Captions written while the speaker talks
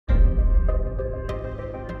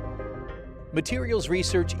Materials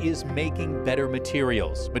research is making better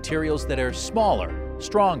materials, materials that are smaller,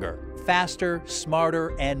 stronger, faster,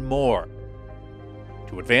 smarter, and more,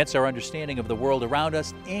 to advance our understanding of the world around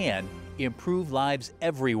us and improve lives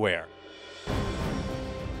everywhere.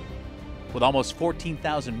 With almost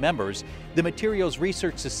 14,000 members, the Materials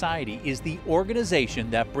Research Society is the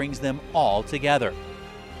organization that brings them all together.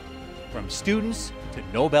 From students to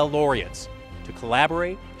Nobel laureates, to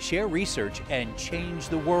collaborate, share research, and change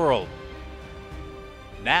the world.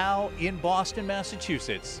 Now in Boston,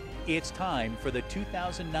 Massachusetts, it's time for the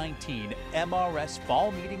 2019 MRS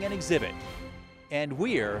Fall Meeting and Exhibit. And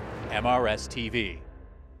we're MRS TV.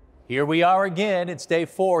 Here we are again. It's day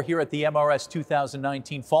 4 here at the MRS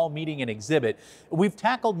 2019 Fall Meeting and Exhibit. We've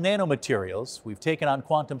tackled nanomaterials, we've taken on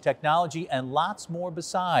quantum technology, and lots more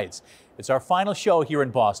besides. It's our final show here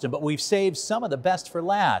in Boston, but we've saved some of the best for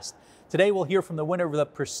last. Today we'll hear from the winner of the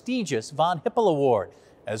prestigious Von Hippel Award,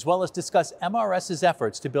 as well as discuss MRS's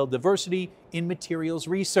efforts to build diversity in materials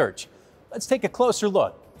research. Let's take a closer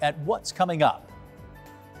look at what's coming up.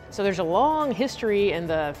 So there's a long history in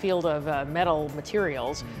the field of metal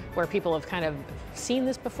materials where people have kind of seen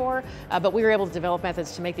this before, but we were able to develop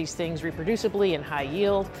methods to make these things reproducibly and high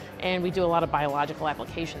yield, and we do a lot of biological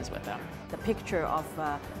applications with them. The picture of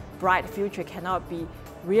a bright future cannot be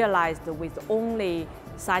realized with only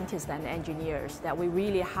scientists and engineers, that we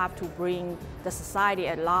really have to bring the society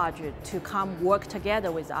at large to come work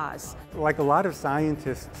together with us. Like a lot of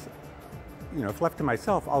scientists, you know, if left to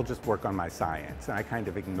myself, I'll just work on my science, and I kind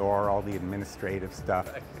of ignore all the administrative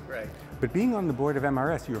stuff. Right. But being on the board of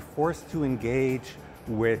MRS, you're forced to engage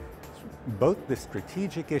with both the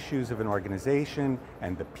strategic issues of an organization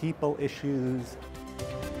and the people issues.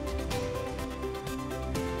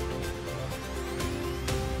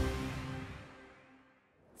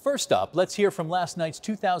 First up, let's hear from last night's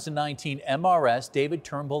 2019 MRS David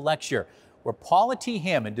Turnbull Lecture, where Paula T.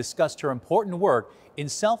 Hammond discussed her important work in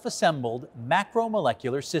self-assembled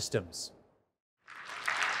macromolecular systems.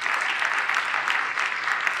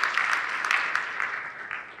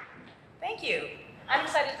 Thank you. I'm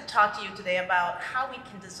excited to talk to you today about how we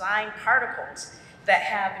can design particles that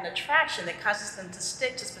have an attraction that causes them to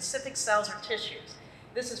stick to specific cells or tissues.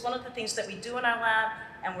 This is one of the things that we do in our lab,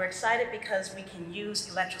 and we're excited because we can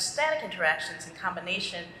use electrostatic interactions in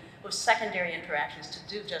combination with secondary interactions to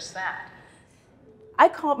do just that. I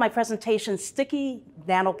called my presentation Sticky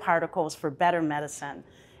Nanoparticles for Better Medicine.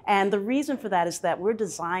 And the reason for that is that we're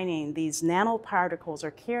designing these nanoparticles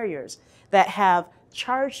or carriers that have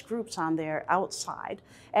charged groups on their outside.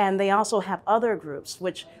 And they also have other groups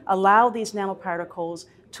which allow these nanoparticles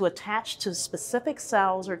to attach to specific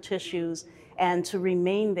cells or tissues and to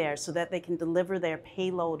remain there so that they can deliver their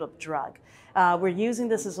payload of drug. We're using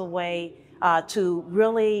this as a way to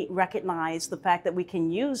really recognize the fact that we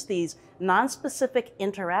can use these non-specific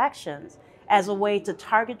interactions as a way to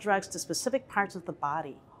target drugs to specific parts of the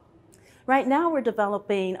body. Right now we're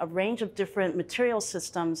developing a range of different material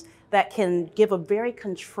systems that can give a very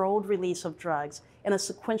controlled release of drugs in a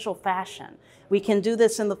sequential fashion. We can do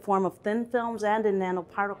this in the form of thin films and in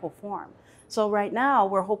nanoparticle form. So right now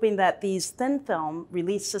we're hoping that these thin film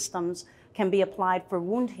release systems can be applied for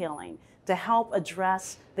wound healing to help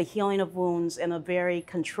address the healing of wounds in a very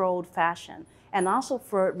controlled fashion, and also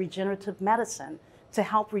for regenerative medicine to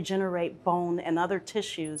help regenerate bone and other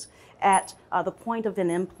tissues at the point of an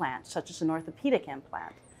implant, such as an orthopedic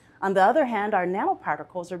implant. On the other hand, our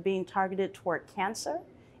nanoparticles are being targeted toward cancer,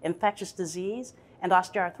 infectious disease, and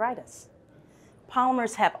osteoarthritis.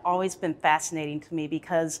 Polymers have always been fascinating to me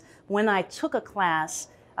because when I took a class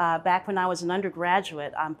back when I was an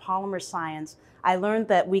undergraduate on polymer science, I learned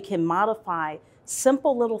that we can modify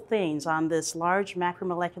simple little things on this large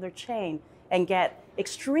macromolecular chain and get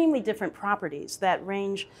extremely different properties that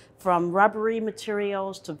range from rubbery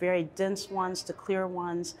materials to very dense ones to clear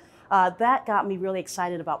ones. That got me really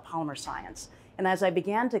excited about polymer science. And as I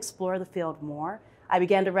began to explore the field more, I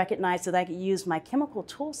began to recognize that I could use my chemical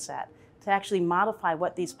tool set to actually modify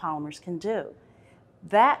what these polymers can do.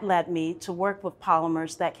 That led me to work with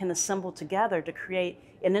polymers that can assemble together to create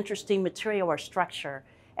an interesting material or structure.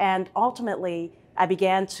 And ultimately, I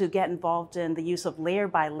began to get involved in the use of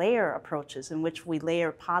layer-by-layer approaches in which we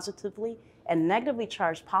layer positively and negatively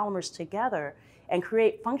charged polymers together and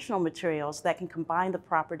create functional materials that can combine the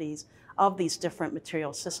properties of these different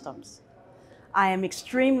material systems. I am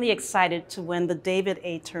extremely excited to win the David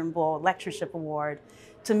A. Turnbull Lectureship Award.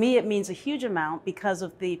 To me, it means a huge amount because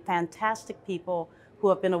of the fantastic people who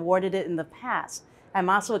have been awarded it in the past. I'm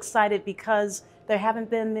also excited because there haven't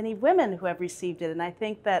been many women who have received it, and I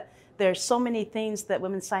think that there's so many things that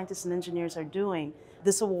women scientists and engineers are doing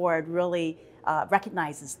this award really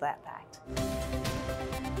recognizes that fact.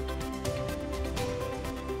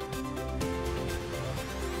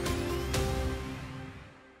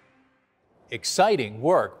 Exciting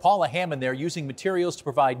work. Paula Hammond there using materials to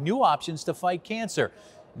provide new options to fight cancer.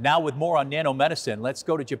 Now with more on nanomedicine, let's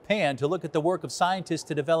go to Japan to look at the work of scientists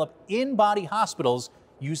to develop in-body hospitals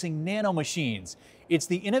using nanomachines. It's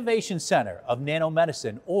the Innovation Center of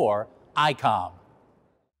Nanomedicine, or ICOM.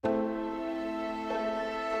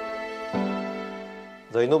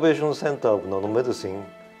 The Innovation Center of Nanomedicine,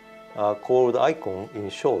 called ICOM in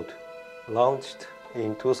short, launched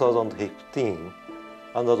in 2015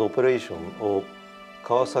 under the operation of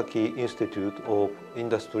Kawasaki Institute of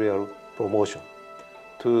Industrial Promotion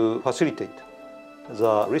to facilitate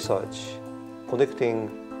the research connecting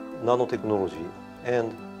nanotechnology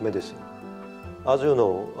and medicine. As you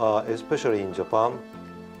know, especially in Japan,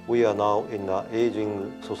 we are now in an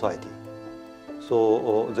aging society.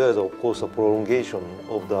 So there is, of course, a prolongation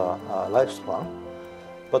of the lifespan.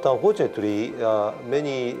 But unfortunately,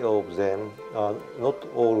 many of them are not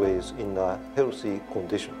always in a healthy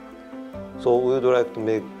condition. So we would like to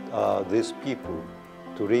make these people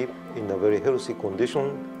to live in a very healthy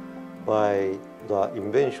condition by the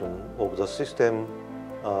invention of the system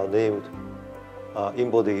named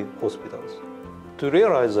in-body hospitals. To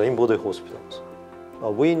realize the in-body hospitals,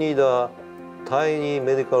 we need tiny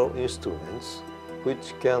medical instruments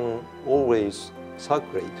which can always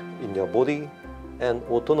circulate in their body and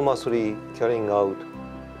autonomously carrying out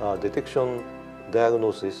detection,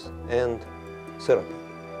 diagnosis, and therapy.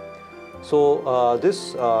 So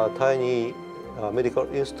these tiny medical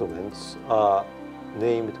instruments are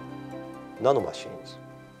named nanomachines.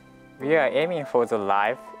 We are aiming for the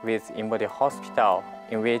life with in-body hospital,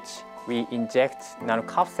 in which we inject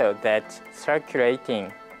nanocapsule that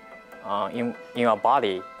circulating in our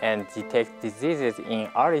body and detect diseases in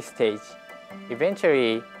early stage.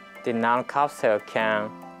 Eventually, the nanocapsule can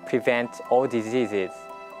prevent all diseases.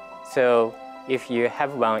 So if you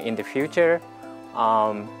have one in the future,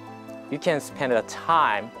 you can spend the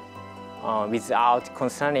time without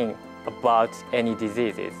concerning about any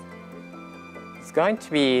diseases. It's going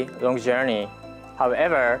to be a long journey.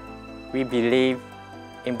 However, we believe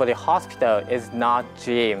in-body hospital is not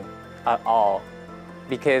dream at all,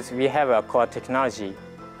 because we have a core technology.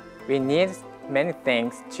 We need many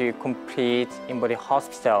things to complete in-body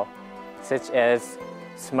hospital, such as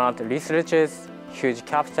smart researchers, huge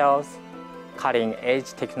capitals,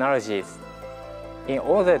 cutting-edge technologies. In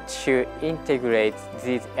order to integrate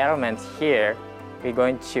these elements here, we're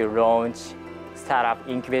going to launch startup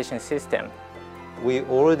incubation system. We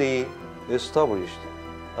already established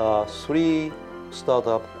 3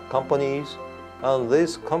 startup companies, and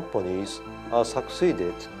these companies are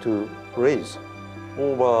succeeded to raise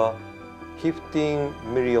over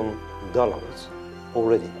 $15 million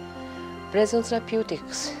already. Bryan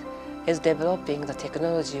Therapeutics is developing the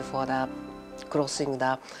technology for crossing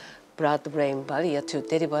the blood-brain barrier to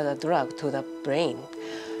deliver the drug to the brain.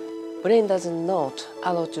 Brain does not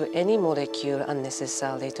allow to any molecule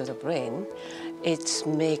unnecessarily to the brain. It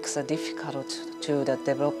makes it difficult to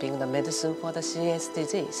developing the medicine for the CNS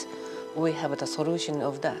disease. We have the solution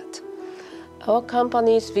of that. Our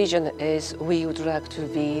company's vision is we would like to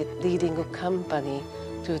be leading company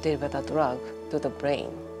to deliver the drug to the brain.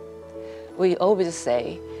 We always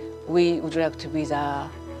say we would like to be the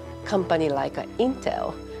company like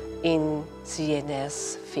Intel in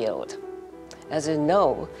CNS field. As you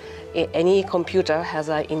know, any computer has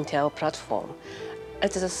an Intel platform.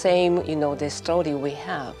 It's the same, the story we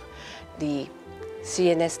have. The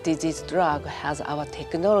CNS disease drug has our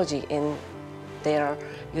technology in their,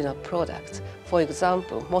 product. For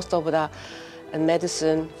example, most of the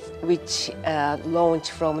medicine which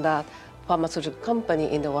launched from the pharmaceutical company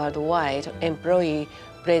in the worldwide employ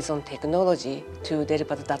Bryan technology to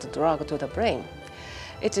deliver that drug to the brain.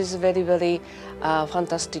 It is very, very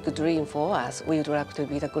fantastic dream for us. We would like to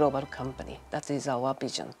be the global company. That is our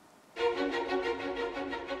vision.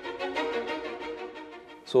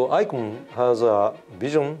 So ICOM has a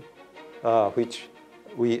vision which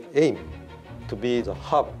we aim to be the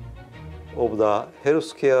hub of the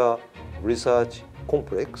healthcare research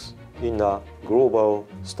complex in a global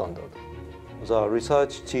standard. The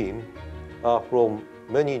research team are from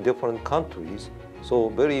many different countries, so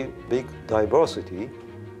very big diversity,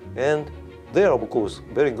 and they are, of course,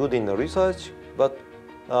 very good in the research, but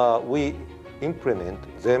we implement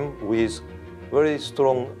them with very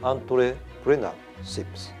strong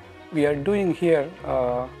entrepreneurships. We are doing here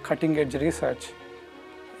cutting-edge research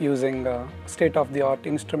using state-of-the-art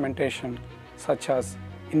instrumentation such as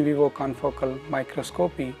in vivo confocal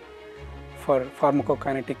microscopy for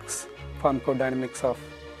pharmacokinetics, pharmacodynamics of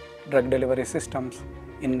drug delivery systems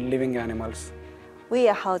in living animals. We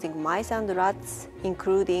are housing mice and rats,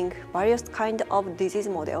 including various kinds of disease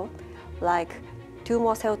models, like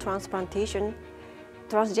tumor cell transplantation,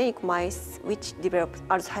 transgenic mice which develop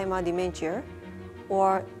Alzheimer's dementia,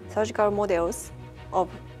 or surgical models of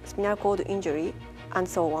spinal cord injury, and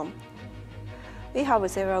so on. We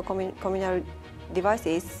have several communal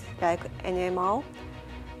devices like NMR,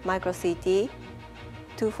 micro-CT,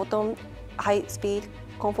 2-photon high-speed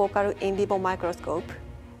confocal in vivo microscope,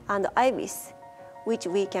 and IBIS, which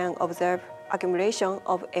we can observe accumulation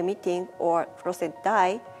of emitting or fluorescent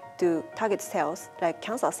dye to target cells like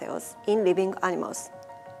cancer cells in living animals.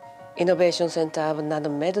 Innovation Center of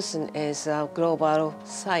Nanomedicine is a global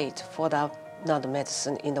site for the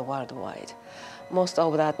nanomedicine in the worldwide. Most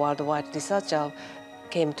of that worldwide researchers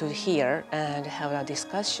came to here and have a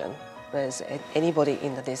discussion with anybody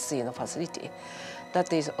in this facility.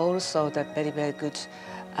 That is also the very, very good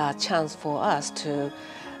chance for us to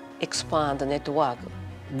expand the network.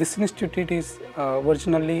 This institute is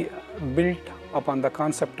originally built upon the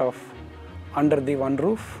concept of under the one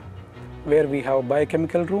roof, where we have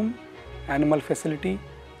biochemical room, animal facility,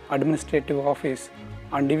 administrative office,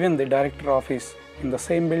 and even the director office in the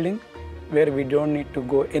same building, where we don't need to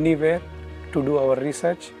go anywhere to do our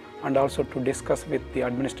research and also to discuss with the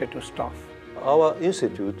administrative staff. Our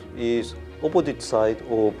institute is opposite side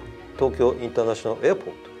of Tokyo International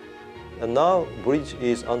Airport, and now bridge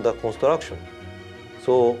is under construction.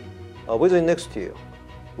 So within next year,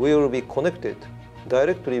 we will be connected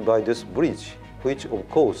directly by this bridge, which of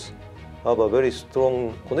course have a very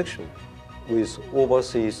strong connection with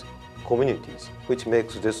overseas communities, which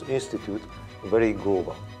makes this institute very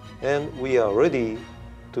global. And we are ready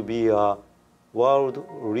to be a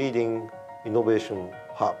world-leading innovation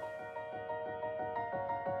hub.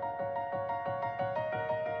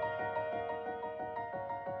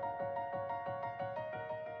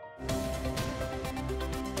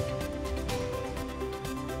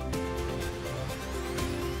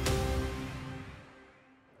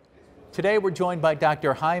 Today we're joined by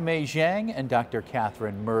Dr. Haimei Zheng and Dr.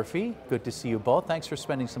 Catherine Murphy. Good to see you both. Thanks for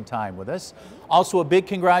spending some time with us. Also a big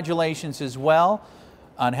congratulations as well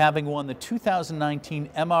on having won the 2019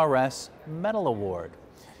 MRS Medal Award.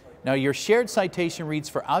 Now your shared citation reads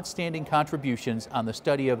for outstanding contributions on the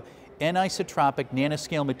study of anisotropic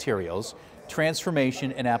nanoscale materials,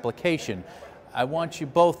 transformation and application. I want you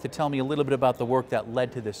both to tell me a little bit about the work that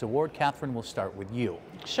led to this award. Catherine, we'll start with you.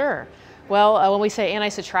 Sure. Well, when we say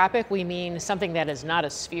anisotropic, we mean something that is not a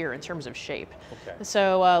sphere in terms of shape. Okay.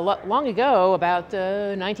 So long ago, about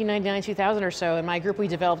 1999, 2000 or so, in my group we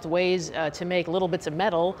developed ways to make little bits of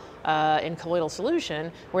metal in colloidal solution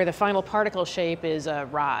where the final particle shape is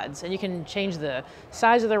rods. And you can change the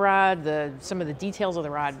size of the rod, some of the details of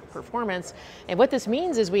the rod performance. And what this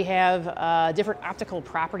means is we have different optical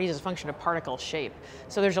properties as a function of particle shape.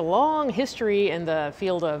 So there's a long history in the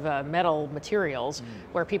field of metal materials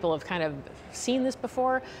where people have kind of seen this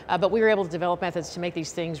before, but we were able to develop methods to make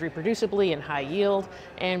these things reproducibly and high yield,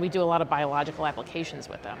 and we do a lot of biological applications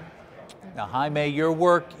with them. Now, Haimei, your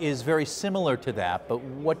work is very similar to that, but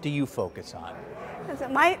what do you focus on? So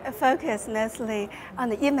my focus mostly on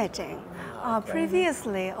the imaging.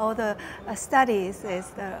 Previously, all the studies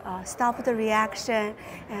is stop the reaction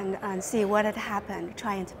and see what had happened,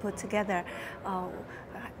 trying to put together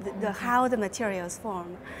how the materials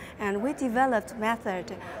form. And we developed a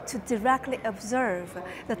method to directly observe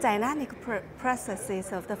the dynamic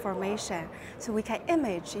processes of the formation. So we can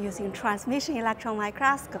image using transmission electron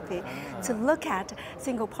microscopy to look at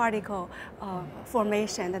single particle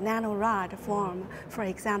formation, the nanorod form, for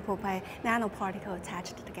example, by nanoparticle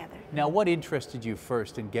attached together. Now, what interested you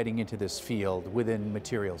first in getting into this field within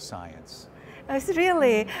materials science? It's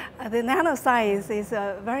really, the nanoscience is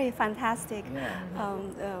a very fantastic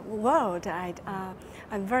world.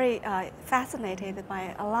 I'm very fascinated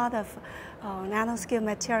by a lot of nanoscale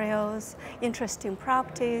materials, interesting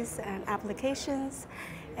properties and applications.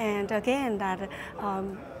 And again, that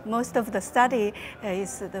most of the study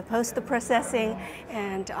is the post-processing,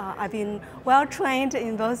 and I've been well trained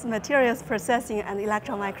in both materials processing and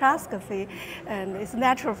electron microscopy, and it's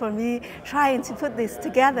natural for me trying to put this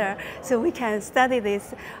together so we can study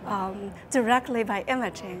this directly by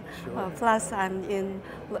imaging. Sure. Plus, I'm in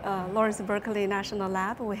Lawrence Berkeley National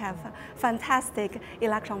Lab. We have fantastic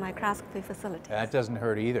electron microscopy facilities. That doesn't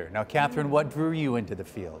hurt either. Now, Catherine, what drew you into the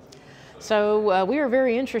field? So we were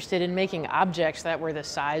very interested in making objects that were the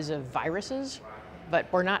size of viruses. but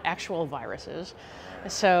we're not actual viruses.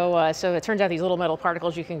 So, so it turns out these little metal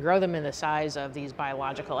particles, you can grow them in the size of these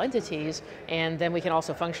biological entities, and then we can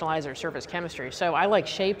also functionalize their surface chemistry. So I like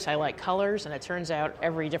shapes, I like colors, and it turns out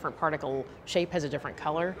every different particle shape has a different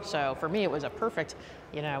color. So for me, it was a perfect,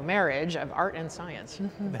 marriage of art and science.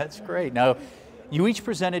 That's great. Now, you each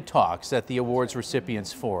presented talks at the awards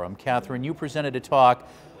recipients forum. Catherine, you presented a talk,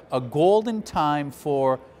 A Golden Time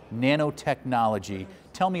for Nanotechnology.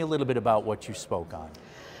 Tell me a little bit about what you spoke on.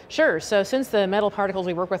 Sure. So since the metal particles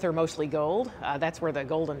we work with are mostly gold, that's where the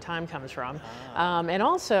golden time comes from. And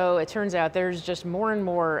also, it turns out there's just more and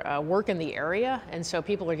more work in the area, and so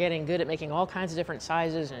people are getting good at making all kinds of different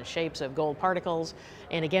sizes and shapes of gold particles.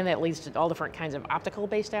 And again, that leads to all different kinds of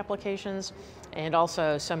optical-based applications, and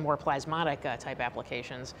also some more plasmatic type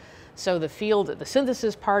applications. So the field, the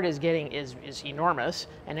synthesis part is enormous,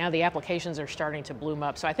 and now the applications are starting to bloom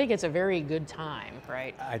up. So I think it's a very good time,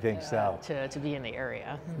 right? I think so. To be in the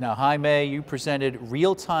area. Now, Haimei, you presented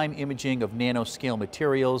real-time imaging of nanoscale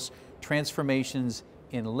materials, transformations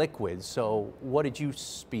in liquids. So what did you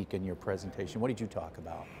speak in your presentation? What did you talk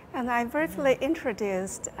about? And I briefly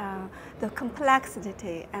introduced the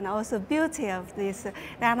complexity and also beauty of these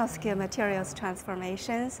nanoscale materials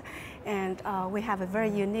transformations. And we have a very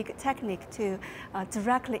unique technique to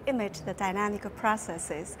directly image the dynamic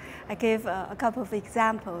processes. I gave a couple of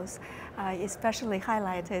examples. I especially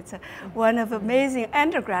highlighted one of amazing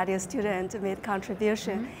undergraduate student made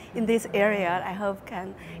contribution in this area. I hope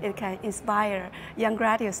it can inspire young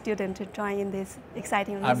graduate students to join in this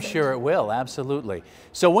exciting research. I'm sure it will, absolutely.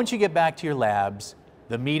 So once you get back to your labs,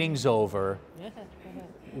 the meeting's over.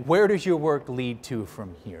 Where does your work lead to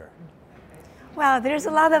from here? Well, there's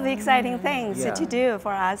a lot of exciting things to do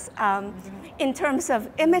for us. In terms of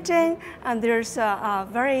imaging, there's a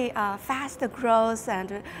very fast growth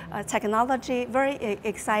and technology, very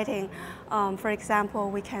exciting. For example,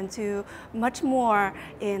 we can do much more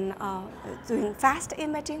in doing fast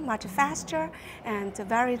imaging, much faster, and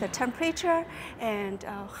vary the temperature and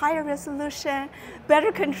higher resolution,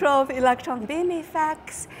 better control of electron beam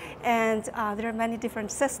effects, and there are many different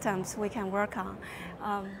systems we can work on.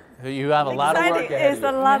 You have a lot of work ahead of you. It's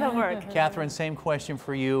a lot of work. Catherine, same question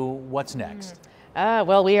for you. What's next?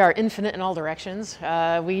 Well, we are infinite in all directions.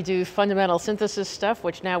 We do fundamental synthesis stuff,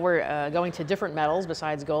 which now we're going to different metals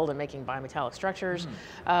besides gold and making bimetallic structures.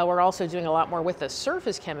 We're also doing a lot more with the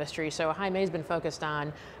surface chemistry. So Haimei's been focused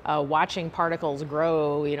on watching particles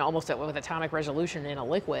grow, almost with atomic resolution in a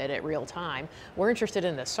liquid at real time. We're interested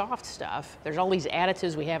in the soft stuff. There's all these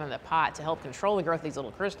additives we have in the pot to help control the growth of these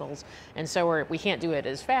little crystals. And so we can't do it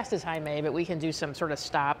as fast as Haimei, but we can do some sort of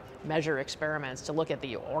stop, measure experiments to look at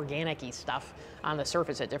the organic-y stuff on the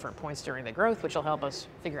surface at different points during the growth, which will help us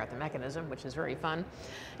figure out the mechanism, which is very fun.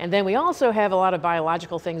 And then we also have a lot of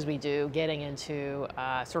biological things we do, getting into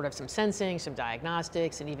sort of some sensing, some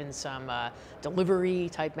diagnostics, and even some delivery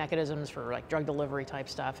type mechanisms for like drug delivery type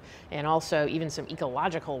stuff, and also even some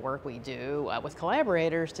ecological work we do with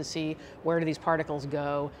collaborators to see where do these particles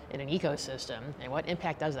go in an ecosystem and what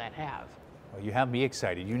impact does that have. Well, you have me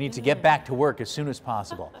excited. You need to get back to work as soon as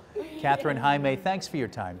possible. Catherine, Haimei, thanks for your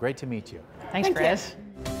time. Great to meet you. Thanks, Chris.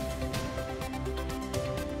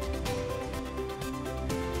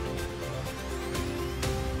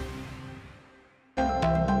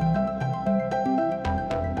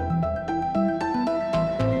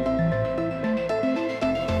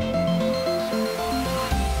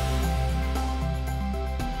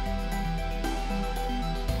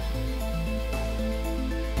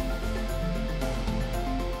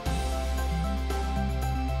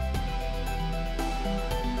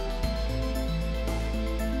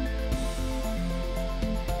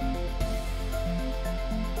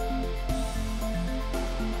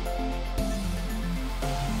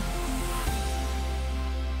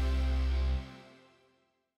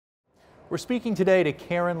 We're speaking today to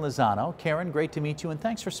Karen Lozano. Karen, great to meet you, and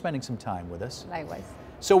thanks for spending some time with us. Likewise.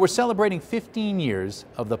 So we're celebrating 15 years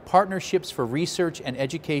of the Partnerships for Research and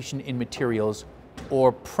Education in Materials,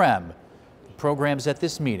 or PREM, programs at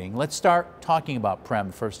this meeting. Let's start talking about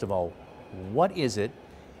PREM first of all. What is it,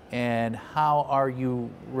 and how are you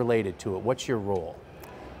related to it? What's your role?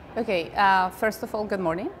 Okay, first of all, good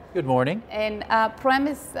morning. Good morning. And PREM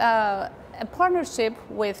is a partnership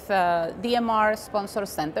with DMR sponsor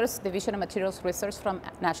centers, Division of Materials Research from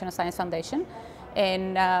National Science Foundation.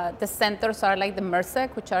 And the centers are like the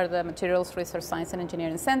MERSEC, which are the Materials Research Science and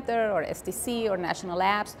Engineering Center, or STC, or National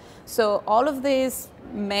Labs. So all of these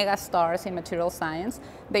mega stars in material science,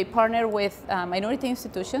 they partner with minority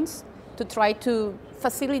institutions to try to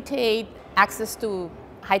facilitate access to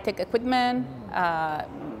high-tech equipment,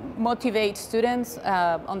 motivate students,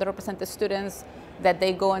 underrepresented students, that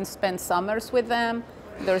they go and spend summers with them.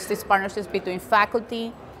 There's these partnerships between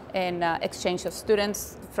faculty and exchange of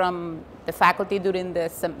students from the faculty during the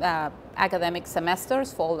academic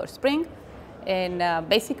semesters, fall or spring, and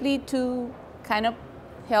basically to kind of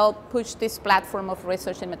help push this platform of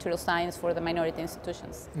research in material science for the minority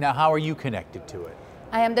institutions. Now, how are you connected to it?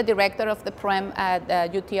 I am the director of the PREM at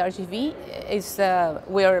UTRGV.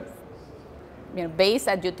 We're based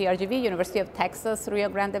at UTRGV, University of Texas, Rio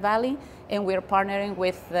Grande Valley, and we're partnering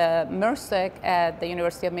with MERSEC at the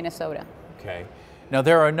University of Minnesota. Okay. Now,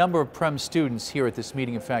 there are a number of PREM students here at this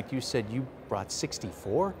meeting. In fact, you said you brought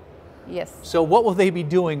 64? Yes. So what will they be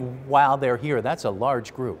doing while they're here? That's a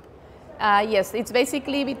large group. Yes, it's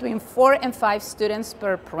basically between 4 and 5 students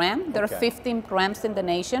per PREM. There are 15 PREMs in the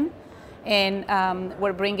nation, and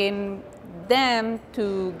we're bringing them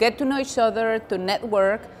to get to know each other, to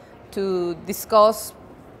network, to discuss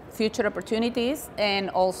future opportunities, and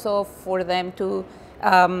also for them to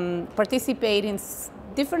participate in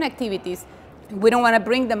different activities. We don't want to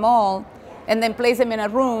bring them all and then place them in a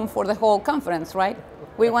room for the whole conference, right?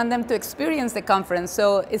 We want them to experience the conference.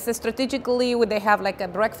 So it's strategically, they have like a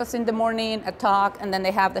breakfast in the morning, a talk, and then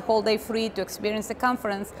they have the whole day free to experience the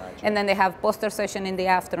conference. Gotcha. And then they have poster session in the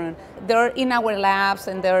afternoon. They're in our labs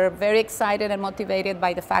and they're very excited and motivated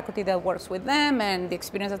by the faculty that works with them and the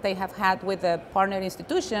experience that they have had with the partner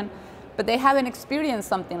institution, but they haven't experienced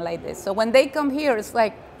something like this. So when they come here, it's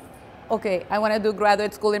like, okay, I want to do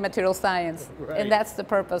graduate school in material science. Right. And that's the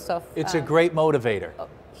purpose of It's a great motivator.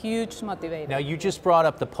 Huge motivator. Now, you just brought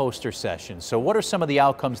up the poster session. So what are some of the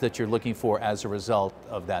outcomes that you're looking for as a result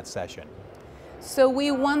of that session? So we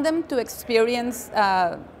want them to experience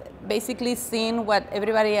basically seeing what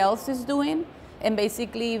everybody else is doing and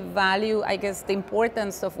basically value, I guess, the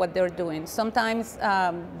importance of what they're doing. Sometimes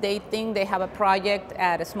they think they have a project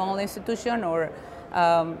at a small institution or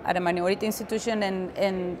at a minority institution,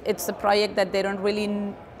 and it's a project that they don't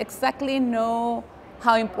really exactly know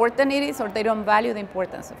how important it is, or they don't value the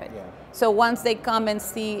importance of it. Yeah. So once they come and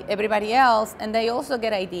see everybody else, and they also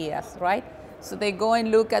get ideas, right? So they go and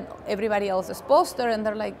look at everybody else's poster, and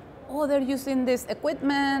they're like, oh, they're using this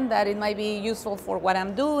equipment, that it might be useful for what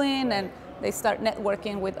I'm doing, and they start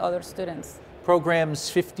networking with other students. Program's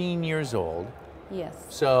 15 years old. Yes.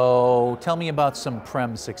 So tell me about some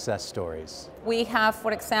PREM success stories. We have,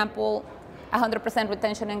 for example, 100%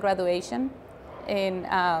 retention and graduation in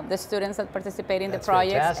the students that participate in the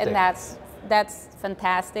projects. Fantastic. And that's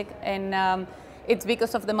fantastic. And it's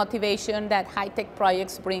because of the motivation that high-tech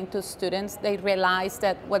projects bring to students. They realize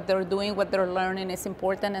that what they're doing, what they're learning is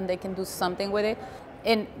important, and they can do something with it.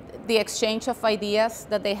 In the exchange of ideas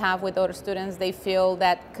that they have with other students, they feel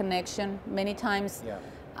that connection. Many times,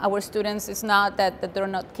 our students, it's not that they're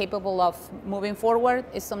not capable of moving forward,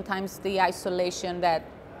 it's sometimes the isolation that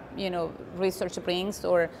research brings,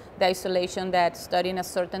 or the isolation that studying a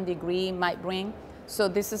certain degree might bring. So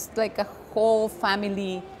this is like a whole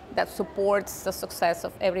family that supports the success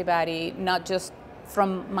of everybody, not just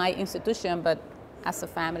from my institution, but as a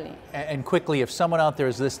family. And quickly, if someone out there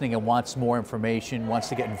is listening and wants more information, wants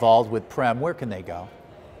to get involved with PREM, where can they go?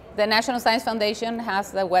 The National Science Foundation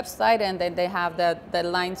has the website, and then they have the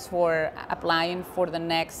lines for applying for the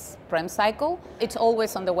next PREM cycle. It's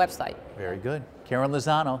always on the website. Very good. Karen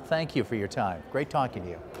Lozano, thank you for your time. Great talking to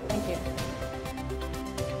you. Thank you.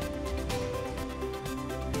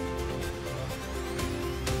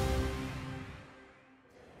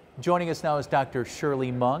 Joining us now is Dr.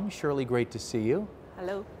 Shirley Meng. Shirley, great to see you.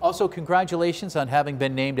 Hello. Also, congratulations on having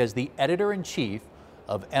been named as the Editor-in-Chief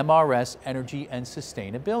of MRS Energy and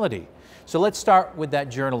Sustainability. So let's start with that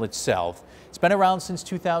journal itself. It's been around since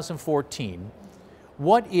 2014.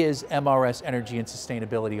 What is MRS Energy and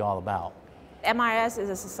Sustainability all about? MRS is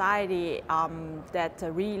a society that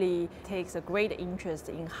really takes a great interest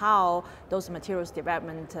in how those materials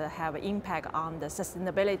development have an impact on the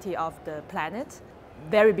sustainability of the planet.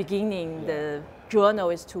 Very beginning, the journal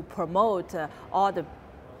is to promote all the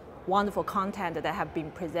wonderful content that have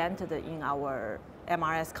been presented in our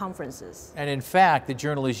MRS conferences. And in fact, the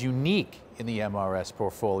journal is unique in the MRS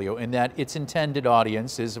portfolio in that its intended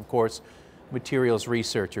audience is, of course, materials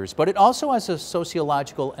researchers, but it also has a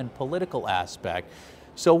sociological and political aspect.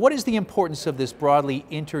 So what is the importance of this broadly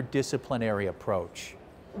interdisciplinary approach?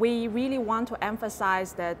 We really want to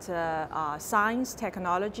emphasize that science,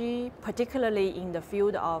 technology, particularly in the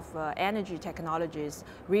field of energy technologies,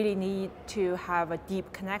 really need to have a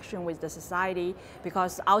deep connection with the society,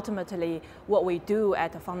 because ultimately what we do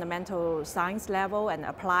at the fundamental science level and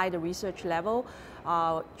applied research level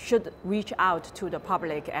should reach out to the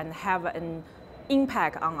public and have an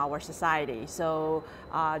impact on our society. So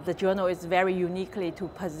the journal is very uniquely to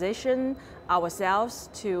position ourselves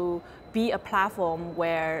to be a platform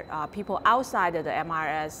where people outside of the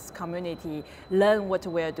MRS community learn what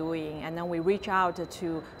we're doing, and then we reach out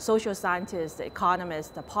to social scientists, economists,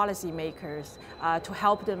 the policymakers to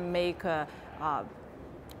help them make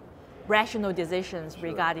rational decisions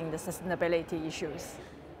regarding the sustainability issues.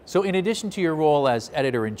 So in addition to your role as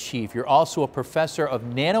editor-in-chief, you're also a professor of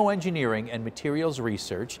nanoengineering and materials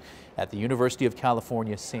research at the University of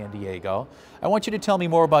California, San Diego. I want you to tell me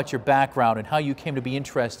more about your background and how you came to be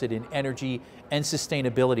interested in energy and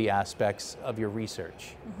sustainability aspects of your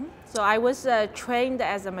research. So I was trained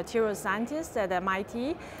as a materials scientist at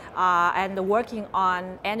MIT and working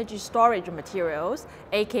on energy storage materials,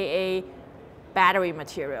 aka battery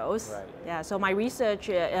materials. Right. Yeah, so my research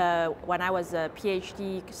when I was a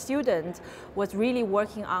PhD student was really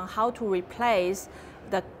working on how to replace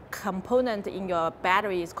the component in your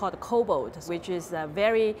battery is called cobalt, which is a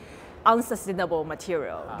very unsustainable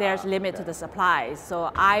material. There's limited supply.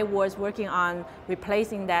 So I was working on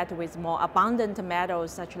replacing that with more abundant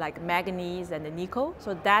metals such like manganese and nickel.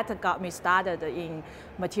 So that got me started in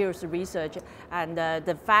materials research. And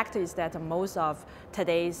the fact is that most of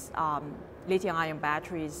today's lithium-ion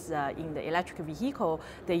batteries in the electric vehicle,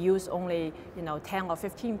 they use only 10 or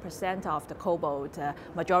 15% of the cobalt.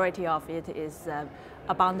 Majority of it is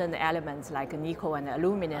abundant elements like nickel and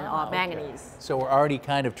aluminum or manganese. So we're already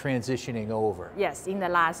kind of transitioning over. Yes, in the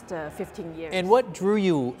last 15 years. And what drew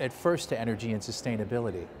you at first to energy and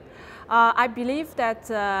sustainability? I believe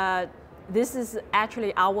that this is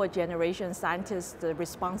actually our generation scientists'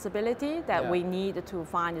 responsibility, that we need to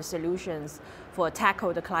find solutions for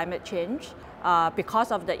tackle the climate change.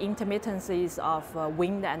 Because of the intermittencies of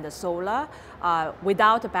wind and the solar,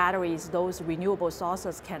 without the batteries, those renewable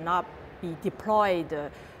sources cannot be deployed.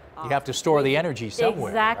 You have to store the energy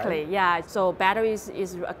somewhere. Exactly, right? yeah. So batteries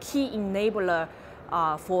is a key enabler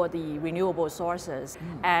for the renewable sources.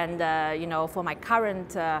 And for my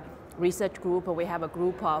current research group, we have a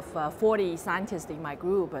group of 40 scientists in my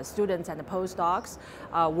group, students and postdocs,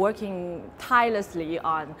 working tirelessly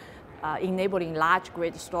on enabling large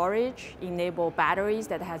grid storage, enable batteries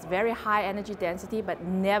that has very high energy density but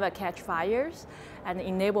never catch fires, and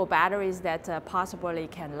enable batteries that possibly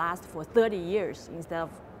can last for 30 years instead of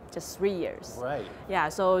just 3 years. Right. Yeah,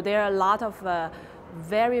 so there are a lot of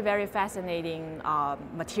very, very fascinating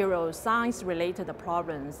material science related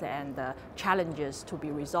problems and challenges to be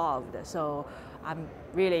resolved. So I'm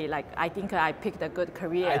really I think I picked a good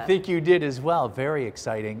career. I think you did as well, very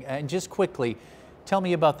exciting. And just quickly, tell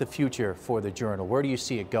me about the future for the journal. Where do you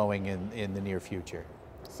see it going in the near future?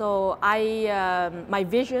 So my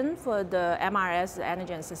vision for the MRS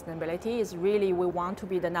Energy and Sustainability is really we want to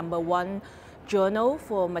be the #1 journal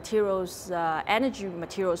for materials, energy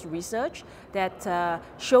materials research that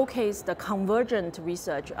showcase the convergent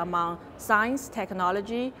research among science,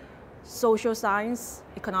 technology, social science,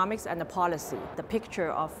 economics, and policy. The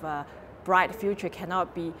picture of a bright future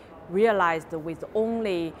cannot be realized with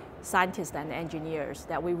only scientists and engineers,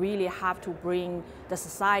 that we really have to bring the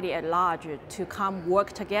society at large to come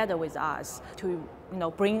work together with us to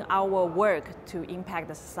bring our work to impact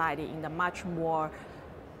the society in a much more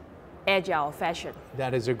agile fashion.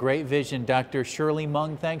 That is a great vision. Dr. Shirley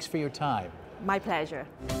Meng, thanks for your time. My pleasure.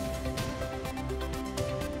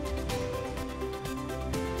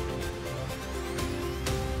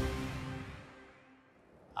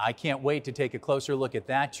 I can't wait to take a closer look at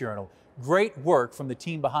that journal. Great work from the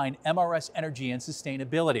team behind MRS Energy and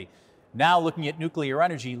Sustainability. Now looking at nuclear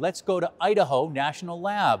energy, let's go to Idaho National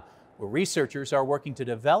Lab, where researchers are working to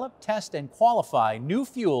develop, test, and qualify new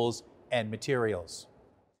fuels and materials.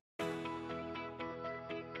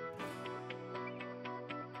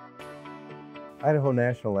 Idaho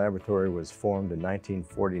National Laboratory was formed in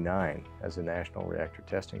 1949 as a national reactor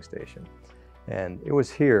testing station. And it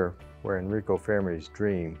was here where Enrico Fermi's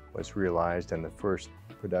dream was realized and the first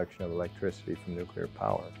production of electricity from nuclear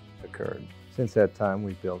power occurred. Since that time,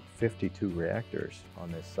 we've built 52 reactors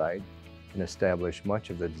on this site and established much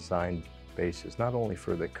of the design basis, not only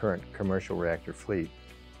for the current commercial reactor fleet,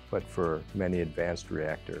 but for many advanced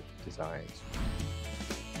reactor designs.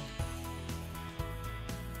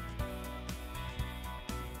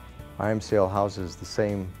 IMCL houses the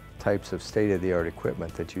same types of state-of-the-art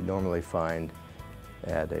equipment that you normally find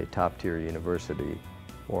at a top-tier university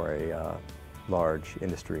or a large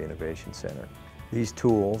industry innovation center. These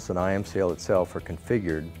tools and IMCL itself are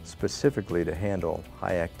configured specifically to handle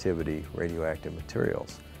high-activity radioactive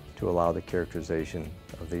materials to allow the characterization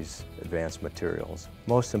of these advanced materials.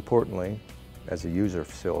 Most importantly, as a user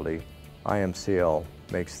facility, IMCL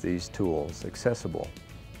makes these tools accessible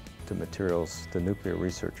to nuclear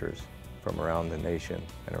researchers from around the nation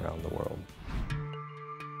and around the world.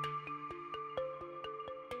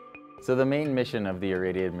 So the main mission of the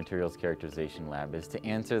Irradiated Materials Characterization Lab is to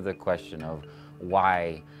answer the question of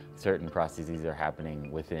why certain processes are happening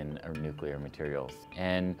within nuclear materials.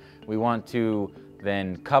 And we want to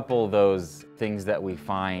then couple those things that we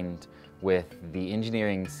find with the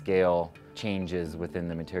engineering scale changes within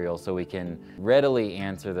the material so we can readily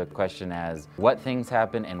answer the question as what things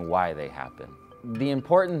happen and why they happen. The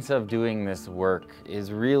importance of doing this work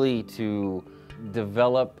is really to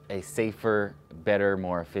develop a safer, better,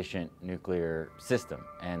 more efficient nuclear system.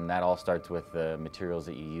 And that all starts with the materials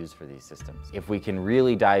that you use for these systems. If we can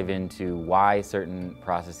really dive into why certain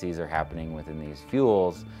processes are happening within these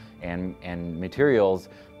fuels and materials,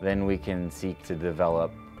 then we can seek to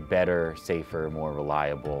develop better, safer, more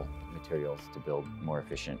reliable materials to build more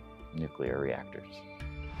efficient nuclear reactors.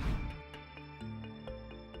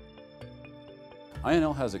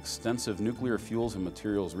 INL has extensive nuclear fuels and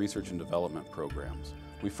materials research and development programs.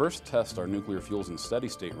 We first test our nuclear fuels in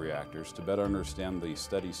steady-state reactors to better understand the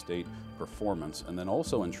steady-state performance, and then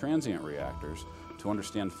also in transient reactors to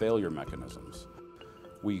understand failure mechanisms.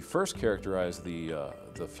 We first characterize the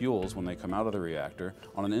fuels when they come out of the reactor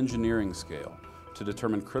on an engineering scale to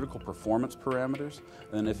determine critical performance parameters,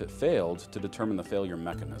 and then if it failed, to determine the failure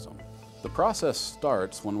mechanism. The process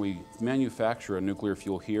starts when we manufacture a nuclear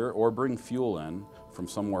fuel here or bring fuel in from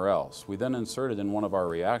somewhere else. We then insert it in one of our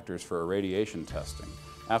reactors for irradiation testing.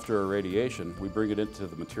 After irradiation, we bring it into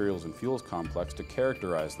the materials and fuels complex to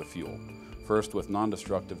characterize the fuel. First with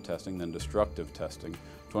non-destructive testing, then destructive testing,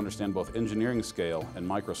 to understand both engineering scale and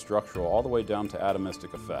microstructural all the way down to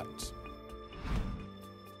atomistic effects.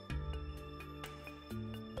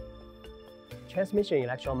 Transmission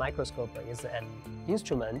electron microscope is an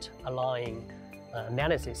instrument allowing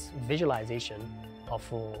analysis, visualization of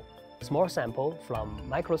small sample from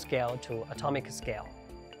microscale to atomic scale.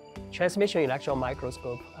 Transmission electron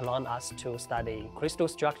microscope allows us to study crystal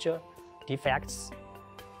structure, defects,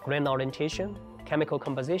 grain orientation, chemical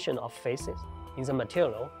composition of phases in the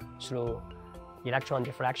material through electron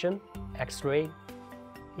diffraction, X-ray,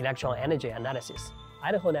 electron energy analysis.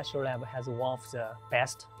 Idaho National Lab has one of the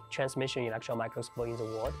best transmission electron microscope in the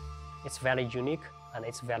world. It's very unique and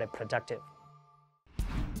it's very productive.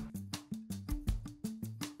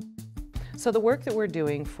 So the work that we're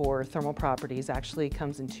doing for thermal properties actually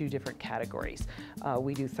comes in two different categories.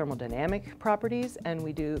 We do thermodynamic properties and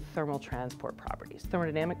we do thermal transport properties.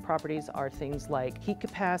 Thermodynamic properties are things like heat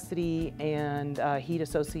capacity and heat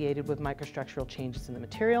associated with microstructural changes in the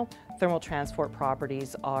material. Thermal transport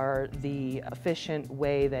properties are the efficient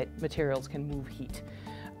way that materials can move heat.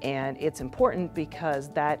 And it's important because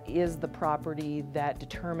that is the property that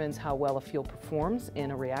determines how well a fuel performs in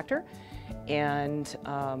a reactor. And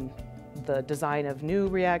the design of new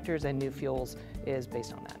reactors and new fuels is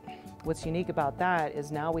based on that. What's unique about that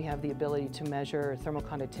is now we have the ability to measure thermal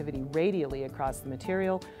conductivity radially across the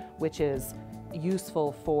material, which is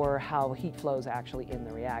useful for how heat flows actually in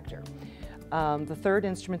the reactor. The third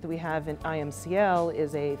instrument that we have in IMCL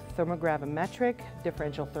is a thermogravimetric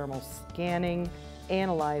differential thermal scanning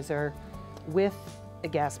analyzer with a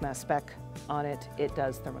gas mass spec on it. It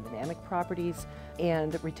does thermodynamic properties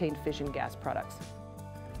and retained fission gas products.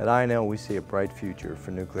 At INL, we see a bright future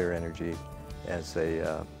for nuclear energy as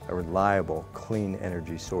a reliable, clean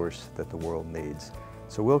energy source that the world needs.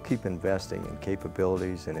 So we'll keep investing in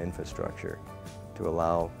capabilities and infrastructure to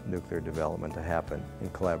allow nuclear development to happen in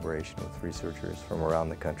collaboration with researchers from around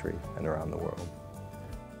the country and around the world.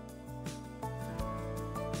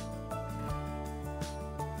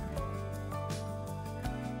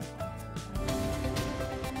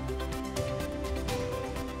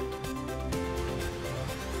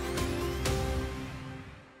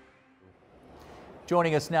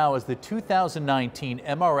 Joining us now is the 2019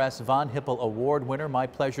 MRS Von Hippel Award winner. My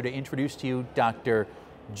pleasure to introduce to you Dr.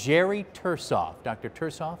 Jerry Tersoff. Dr.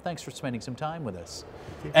 Tersoff, thanks for spending some time with us.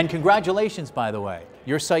 And congratulations, by the way.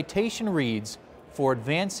 Your citation reads, "For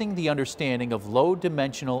advancing the understanding of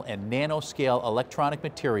low-dimensional and nanoscale electronic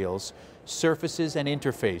materials, surfaces, and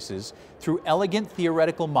interfaces through elegant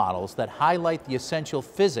theoretical models that highlight the essential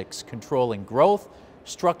physics controlling growth,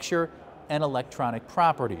 structure, and electronic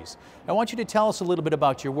properties." I want you to tell us a little bit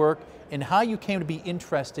about your work and how you came to be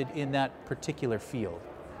interested in that particular field.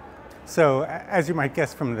 So, as you might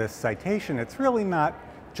guess from this citation, it's really not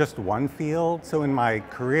just one field. So in my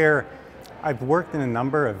career, I've worked in a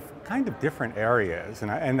number of kind of different areas,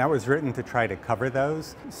 and that was written to try to cover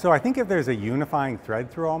those. So I think if there's a unifying thread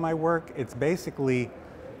through all my work, it's basically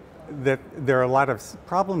that there are a lot of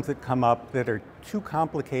problems that come up that are too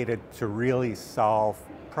complicated to really solve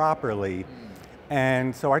properly.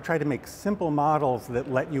 And so I try to make simple models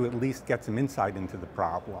that let you at least get some insight into the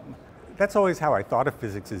problem. That's always how I thought of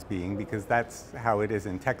physics as being, because that's how it is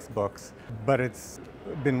in textbooks. But it's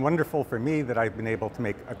been wonderful for me that I've been able to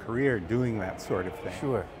make a career doing that sort of thing.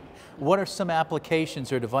 Sure. What are some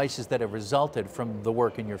applications or devices that have resulted from the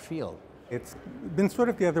work in your field? It's been sort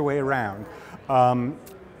of the other way around.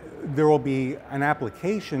 There will be an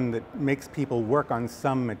application that makes people work on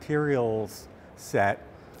some materials set,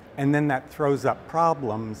 and then that throws up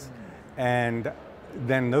problems, and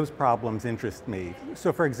then those problems interest me.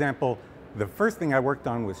 So for example, the first thing I worked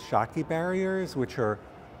on was Schottky barriers, which are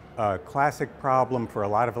a classic problem for a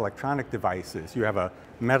lot of electronic devices. You have a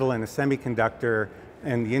metal and a semiconductor,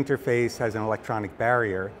 and the interface has an electronic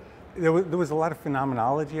barrier. There was a lot of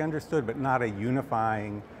phenomenology understood, but not a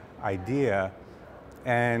unifying idea.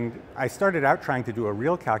 And I started out trying to do a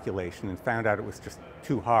real calculation and found out it was just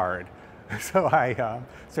too hard. So I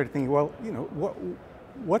started thinking, well, you know,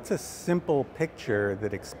 what's a simple picture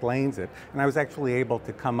that explains it? And I was actually able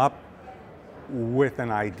to come up with an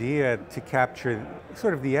idea to capture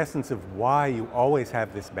sort of the essence of why you always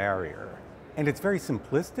have this barrier. And it's very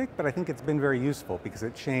simplistic, but I think it's been very useful because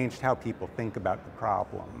it changed how people think about the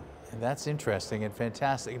problem. And that's interesting and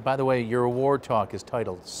fantastic. By the way, your award talk is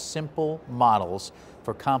titled Simple Models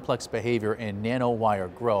for Complex Behavior in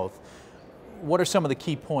Nanowire Growth. What are some of the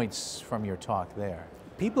key points from your talk there?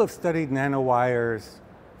 People have studied nanowires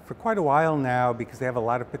for quite a while now because they have a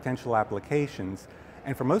lot of potential applications.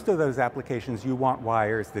 And for most of those applications, you want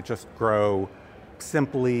wires that just grow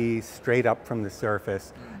simply straight up from the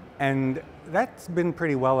surface. And that's been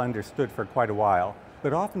pretty well understood for quite a while.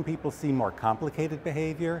 But often people see more complicated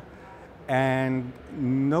behavior, and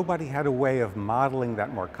nobody had a way of modeling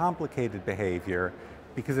that more complicated behavior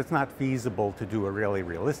because it's not feasible to do a really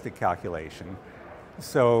realistic calculation.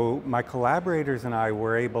 So my collaborators and I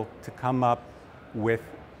were able to come up with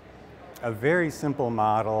a very simple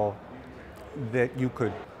model that you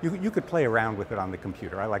could play around with it on the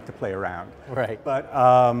computer. I like to play around. Right.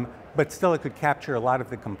 But still it could capture a lot of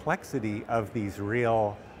the complexity of these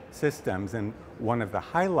real systems. And one of the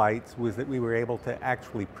highlights was that we were able to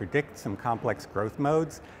actually predict some complex growth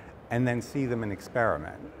modes and then see them in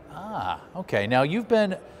experiment. Ah, okay. Now you've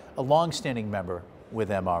been a long-standing member with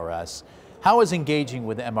MRS. How has engaging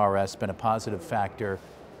with MRS been a positive factor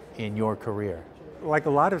in your career? Like a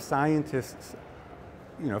lot of scientists,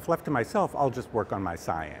 you know, if left to myself, I'll just work on my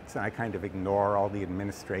science, and I kind of ignore all the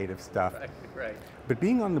administrative stuff. Right. But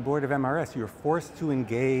being on the board of MRS, you're forced to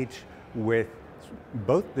engage with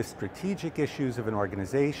both the strategic issues of an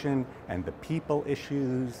organization and the people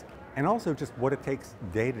issues, and also just what it takes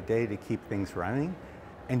day to day to keep things running.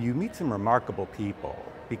 And you meet some remarkable people,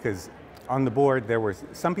 because on the board there were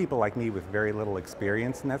some people like me with very little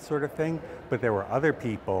experience in that sort of thing, but there were other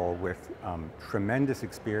people with tremendous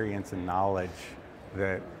experience and knowledge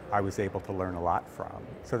that I was able to learn a lot from.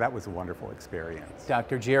 So that was a wonderful experience.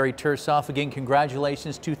 Dr. Jerry Tersoff, again,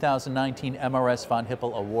 congratulations, 2019 MRS von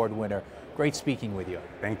Hippel Award winner. Great speaking with you.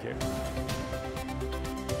 Thank you.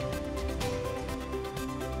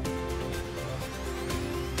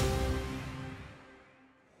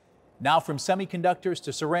 Now from semiconductors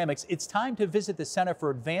to ceramics, it's time to visit the Center for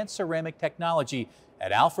Advanced Ceramic Technology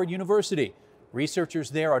at Alfred University. Researchers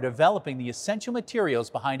there are developing the essential materials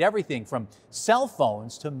behind everything from cell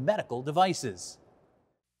phones to medical devices.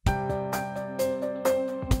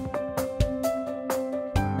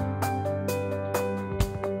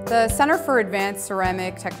 The Center for Advanced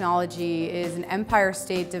Ceramic Technology is an Empire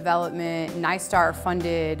State Development NYSTAR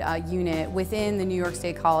funded unit within the New York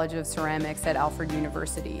State College of Ceramics at Alfred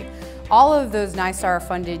University. All of those NYSTAR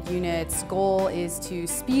funded units' goal is to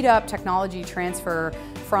speed up technology transfer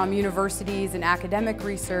from universities and academic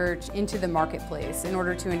research into the marketplace in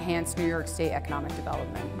order to enhance New York State economic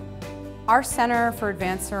development. Our Center for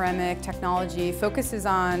Advanced Ceramic Technology focuses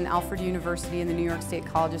on Alfred University and the New York State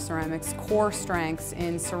College of Ceramics' core strengths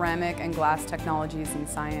in ceramic and glass technologies and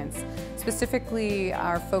science. Specifically,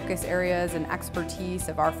 our focus areas and expertise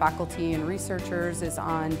of our faculty and researchers is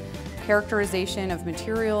on characterization of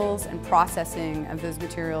materials and processing of those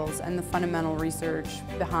materials and the fundamental research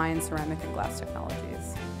behind ceramic and glass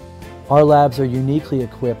technologies. Our labs are uniquely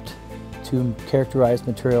equipped to characterize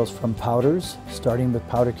materials from powders, starting with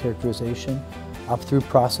powder characterization, up through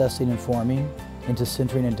processing and forming, into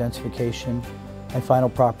sintering and densification, and final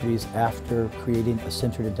properties after creating a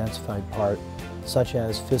sintered and densified part, such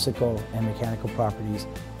as physical and mechanical properties,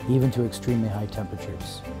 even to extremely high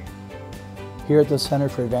temperatures. Here at the Center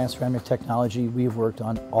for Advanced Ceramic Technology, we've worked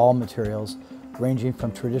on all materials ranging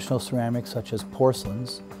from traditional ceramics such as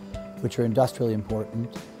porcelains, which are industrially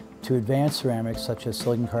important, to advanced ceramics such as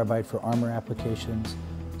silicon carbide for armor applications,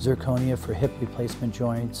 zirconia for hip replacement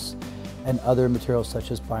joints, and other materials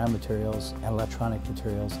such as biomaterials and electronic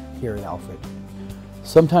materials here at Alfred.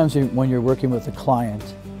 Sometimes when you're working with a client,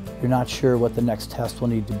 you're not sure what the next test will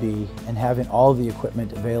need to be, and having all of the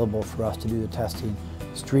equipment available for us to do the testing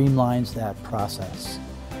streamlines that process.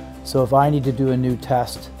 So if I need to do a new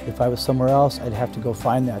test, if I was somewhere else, I'd have to go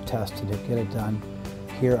find that test to get it done.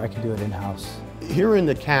 Here I can do it in-house. Here in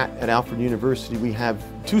the CAT at Alfred University, we have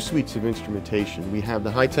two suites of instrumentation. We have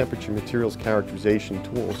the high temperature materials characterization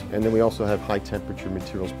tools, and then we also have high temperature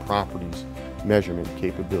materials properties measurement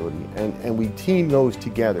capability. And we team those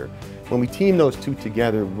together. When we team those two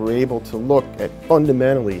together, we're able to look at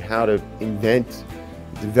fundamentally how to invent,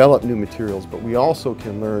 develop new materials, but we also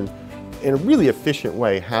can learn in a really efficient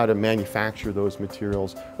way how to manufacture those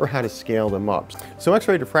materials or how to scale them up. So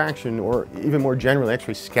X-ray diffraction, or even more generally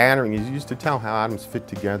X-ray scattering, is used to tell how atoms fit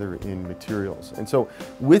together in materials. And so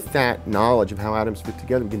with that knowledge of how atoms fit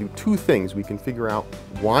together, we can do two things. We can figure out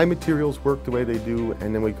why materials work the way they do,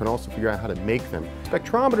 and then we can also figure out how to make them.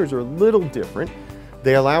 Spectrometers are a little different.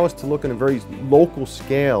 They allow us to look at a very local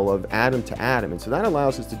scale of atom to atom, and so that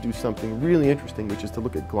allows us to do something really interesting, which is to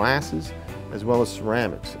look at glasses as well as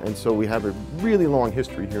ceramics. And so we have a really long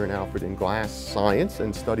history here in Alfred in glass science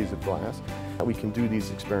and studies of glass. We can do these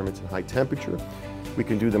experiments in high temperature. We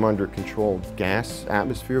can do them under controlled gas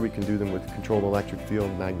atmosphere. We can do them with controlled electric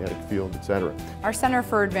field, magnetic field, etc. Our Center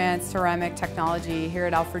for Advanced Ceramic Technology here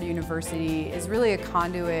at Alfred University is really a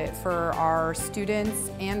conduit for our students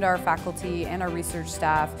and our faculty and our research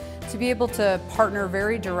staff to be able to partner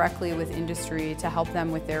very directly with industry to help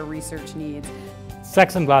them with their research needs.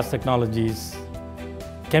 Saxon Glass Technologies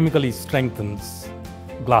chemically strengthens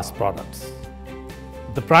glass products.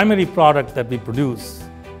 The primary product that we produce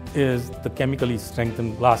is the chemically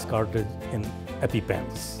strengthened glass cartridge in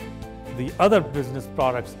EpiPens. The other business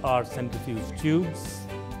products are centrifuge tubes,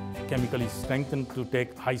 chemically strengthened to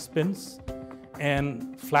take high spins,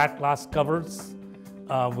 and flat glass covers,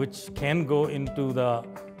 which can go into the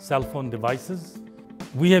cell phone devices.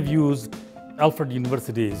 We have used Alfred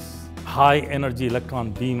University's high energy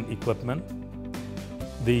electron beam equipment,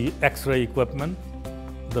 the X-ray equipment,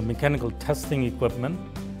 the mechanical testing equipment,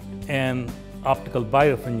 and optical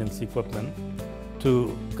birefringence equipment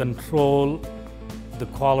to control the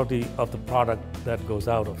quality of the product that goes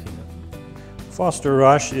out of here. Foster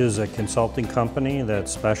Rush is a consulting company that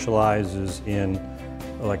specializes in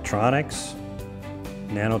electronics,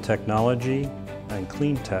 nanotechnology, and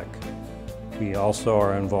clean tech. We also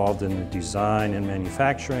are involved in the design and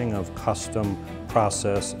manufacturing of custom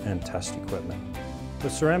process and test equipment.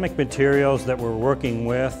 The ceramic materials that we're working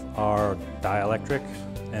with are dielectric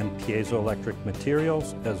and piezoelectric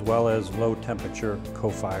materials, as well as low temperature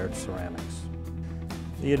co-fired ceramics.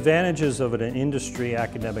 The advantages of an industry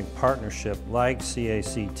academic partnership like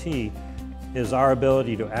CACT is our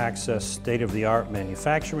ability to access state-of-the-art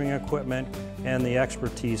manufacturing equipment and the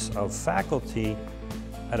expertise of faculty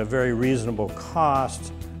at a very reasonable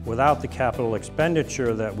cost without the capital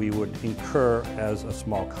expenditure that we would incur as a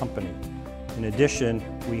small company. In addition,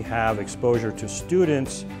 we have exposure to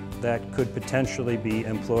students that could potentially be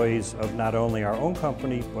employees of not only our own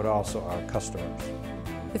company, but also our customers.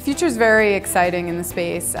 The future is very exciting in the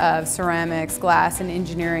space of ceramics, glass, and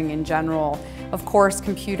engineering in general. Of course,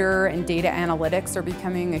 computer and data analytics are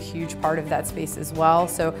becoming a huge part of that space as well.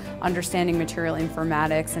 So understanding material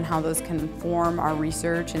informatics and how those can inform our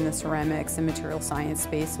research in the ceramics and material science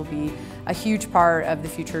space will be a huge part of the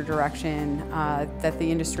future direction that the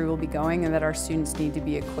industry will be going, and that our students need to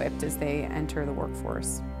be equipped as they enter the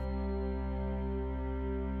workforce.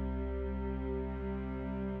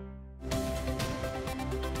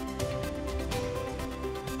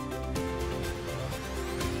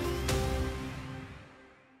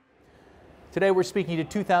 Today we're speaking to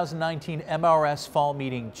 2019 MRS Fall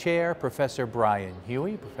Meeting Chair, Professor Bryan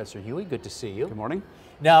Huey. Professor Huey, good to see you. Good morning.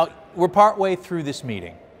 Now, we're partway through this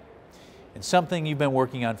meeting, and something you've been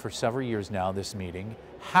working on for several years now, this meeting.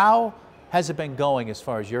 How has it been going as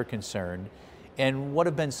far as you're concerned, and what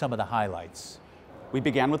have been some of the highlights? We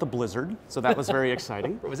began with a blizzard, so that was very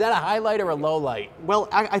exciting. Was that a highlight or a low light? Well,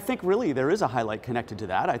 I think really there is a highlight connected to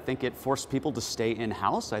that. I think it forced people to stay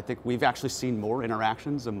in-house. I think we've actually seen more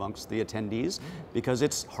interactions amongst the attendees because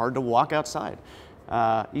it's hard to walk outside.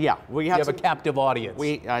 Yeah, we have a captive audience.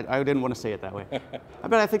 I didn't want to say it that way.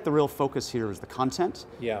 But I think the real focus here is the content.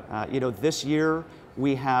 Yeah. You know, this year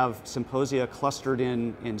we have symposia clustered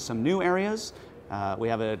in some new areas. We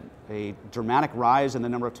have a dramatic rise in the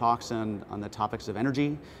number of talks on the topics of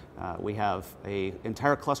energy, We have an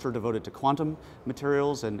entire cluster devoted to quantum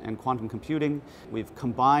materials and quantum computing. We've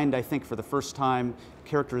combined, I think, for the first time,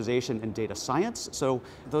 characterization and data science. So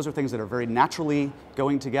those are things that are very naturally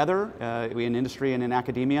going together in industry and in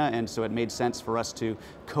academia, and so it made sense for us to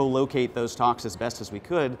co-locate those talks as best as we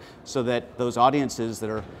could so that those audiences that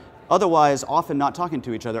are otherwise often not talking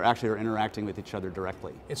to each other actually are interacting with each other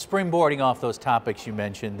directly. It's springboarding off those topics you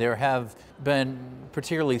mentioned. There have been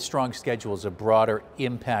particularly strong schedules of broader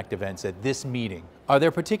impact events at this meeting. Are there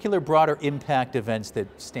particular broader impact events that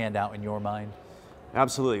stand out in your mind?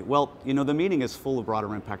 Absolutely. Well, you know, the meeting is full of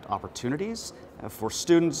broader impact opportunities for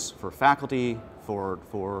students, for faculty,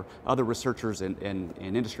 for other researchers in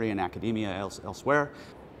industry and academia elsewhere.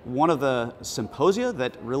 One of the symposia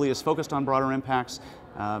that really is focused on broader impacts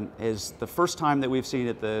is the first time that we've seen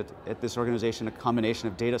at this organization a combination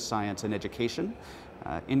of data science and education.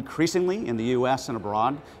 Increasingly in the US and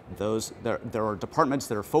abroad, there are departments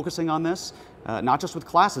that are focusing on this, not just with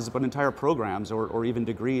classes, but entire programs or even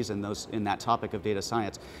degrees in that topic of data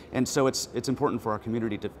science. And so it's important for our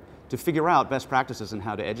community to figure out best practices and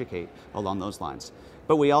how to educate along those lines.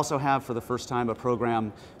 But we also have, for the first time, a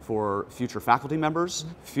program for future faculty members.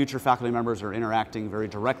 Future faculty members are interacting very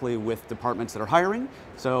directly with departments that are hiring.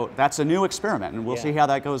 So that's a new experiment, and we'll see how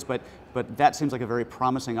that goes. But that seems like a very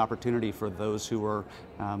promising opportunity for those who are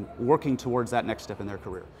working towards that next step in their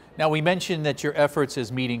career. Now, we mentioned that your efforts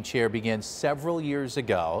as meeting chair began several years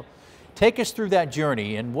ago. Take us through that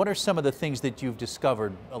journey, and what are some of the things that you've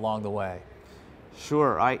discovered along the way?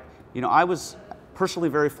 Sure. I was personally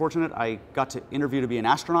very fortunate. I got to interview to be an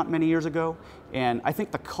astronaut many years ago, and I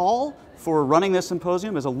think the call for running this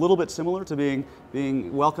symposium is a little bit similar to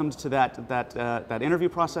being welcomed to that interview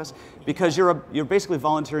process, because you're basically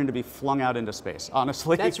volunteering to be flung out into space,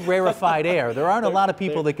 honestly. That's rarefied air. There aren't a lot of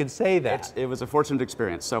people that can say that. It was a fortunate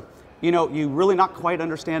experience. So, you know, you're really not quite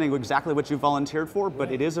understanding exactly what you volunteered for,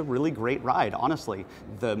 but it is a really great ride, honestly.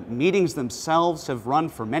 The meetings themselves have run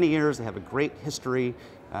for many years. They have a great history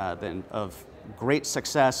of great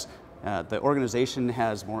success. The organization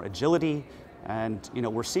has more agility, and you know,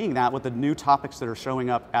 we're seeing that with the new topics that are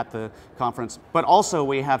showing up at the conference. But also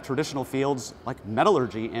we have traditional fields like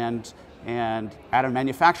metallurgy, and additive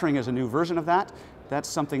manufacturing is a new version of that. That's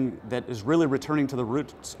something that is really returning to the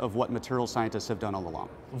roots of what material scientists have done all along.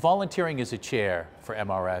 Volunteering as a chair for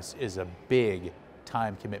MRS is a big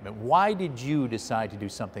time commitment. Why did you decide to do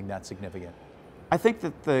something that significant? I think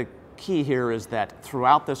that the key here is that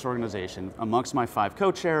throughout this organization, amongst my 5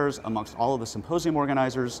 co-chairs, amongst all of the symposium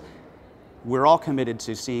organizers, we're all committed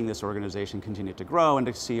to seeing this organization continue to grow and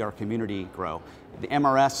to see our community grow. The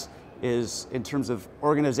MRS is, in terms of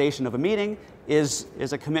organization of a meeting, is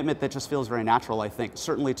a commitment that just feels very natural, I think,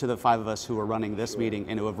 certainly to the 5 of us who are running this meeting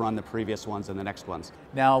and who have run the previous ones and the next ones.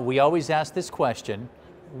 Now, we always ask this question: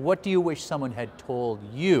 what do you wish someone had told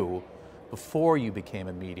you before you became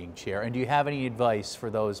a meeting chair, and do you have any advice for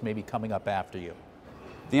those maybe coming up after you?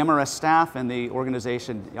 The MRS staff and the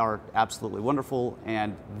organization are absolutely wonderful,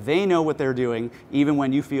 and they know what they're doing even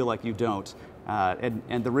when you feel like you don't.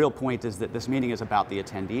 And the real point is that this meeting is about the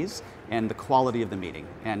attendees and the quality of the meeting.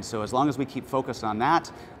 And so as long as we keep focused on that,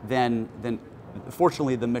 then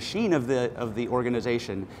fortunately the machine of the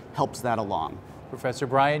organization helps that along. Professor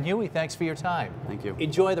Bryan Huey, thanks for your time. Thank you.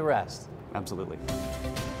 Enjoy the rest. Absolutely.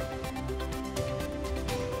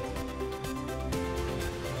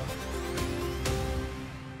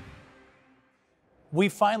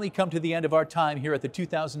 We've finally come to the end of our time here at the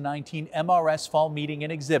 2019 MRS Fall Meeting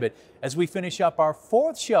and Exhibit as we finish up our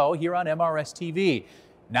 4th show here on MRS TV.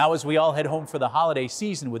 Now, as we all head home for the holiday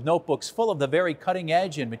season with notebooks full of the very cutting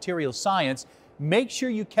edge in material science, make sure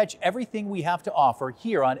you catch everything we have to offer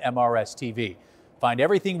here on MRS TV. Find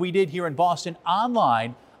everything we did here in Boston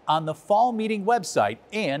online on the Fall Meeting website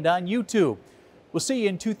and on YouTube. We'll see you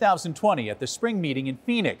in 2020 at the Spring Meeting in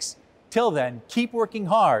Phoenix. Till then, keep working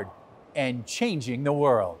hard and changing the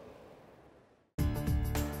world.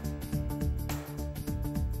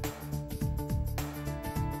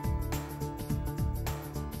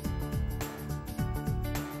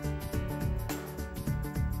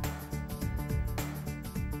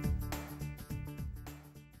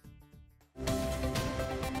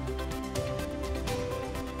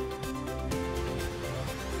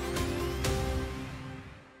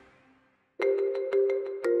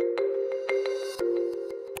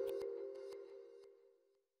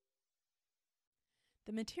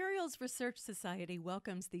 The Materials Research Society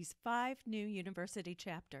welcomes these 5 new university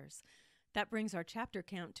chapters. That brings our chapter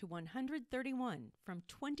count to 131 from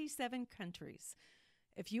 27 countries.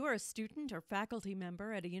 If you are a student or faculty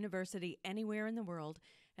member at a university anywhere in the world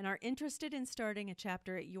and are interested in starting a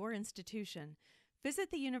chapter at your institution,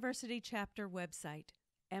 Visit the University Chapter website,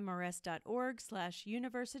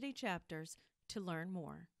 mrs.org/universitychapters, to learn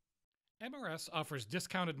more. MRS offers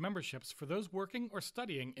discounted memberships for those working or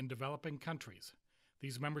studying in developing countries.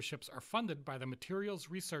 These memberships are funded by the Materials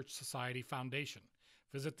Research Society Foundation.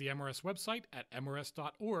 Visit the MRS website at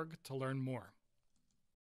mrs.org to learn more.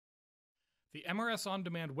 The MRS On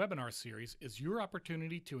Demand webinar series is your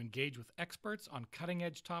opportunity to engage with experts on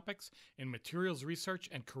cutting-edge topics in materials research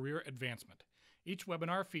and career advancement. Each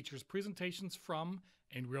webinar features presentations from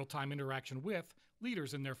and real-time interaction with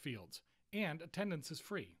leaders in their fields, and attendance is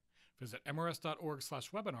free. Visit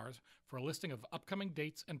mrs.org/webinars for a listing of upcoming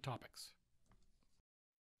dates and topics.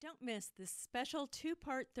 Don't miss this special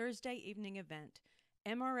two-part Thursday evening event,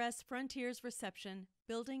 MRS Frontiers Reception,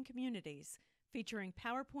 Building Communities, featuring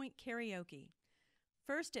PowerPoint karaoke.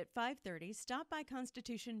 First at 5:30, stop by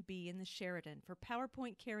Constitution B in the Sheraton for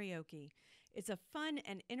PowerPoint karaoke. It's a fun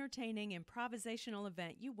and entertaining improvisational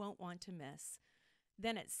event you won't want to miss.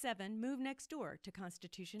 Then at 7, move next door to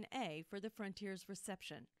Constitution A for the Frontiers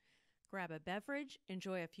Reception. Grab a beverage,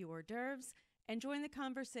 enjoy a few hors d'oeuvres, and join the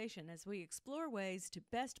conversation as we explore ways to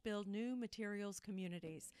best build new materials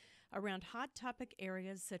communities around hot topic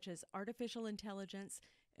areas such as artificial intelligence,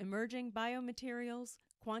 emerging biomaterials,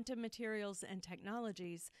 quantum materials and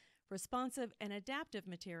technologies, responsive and adaptive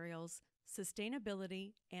materials,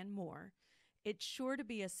 sustainability, and more. It's sure to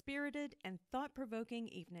be a spirited and thought-provoking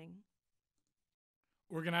evening.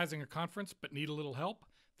 Organizing a conference but need a little help?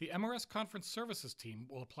 The MRS Conference Services team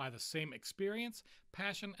will apply the same experience,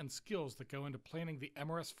 passion, and skills that go into planning the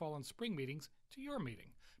MRS Fall and Spring meetings to your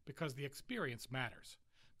meeting, because the experience matters.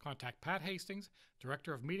 Contact Pat Hastings,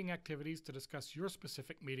 Director of Meeting Activities, to discuss your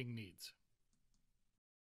specific meeting needs.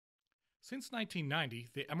 Since 1990,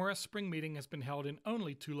 the MRS Spring Meeting has been held in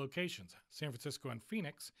only 2 locations, San Francisco and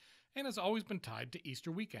Phoenix, and has always been tied to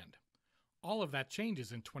Easter weekend. All of that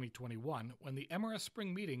changes in 2021 when the MRS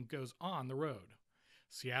Spring Meeting goes on the road.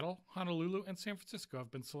 Seattle, Honolulu, and San Francisco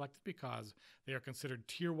have been selected because they are considered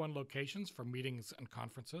Tier 1 locations for meetings and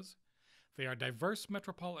conferences. They are diverse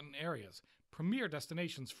metropolitan areas, premier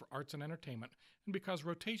destinations for arts and entertainment, and because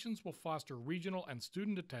rotations will foster regional and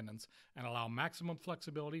student attendance and allow maximum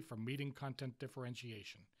flexibility for meeting content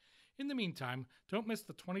differentiation. In the meantime, don't miss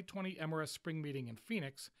the 2020 MRS Spring Meeting in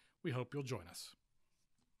Phoenix. We hope you'll join us.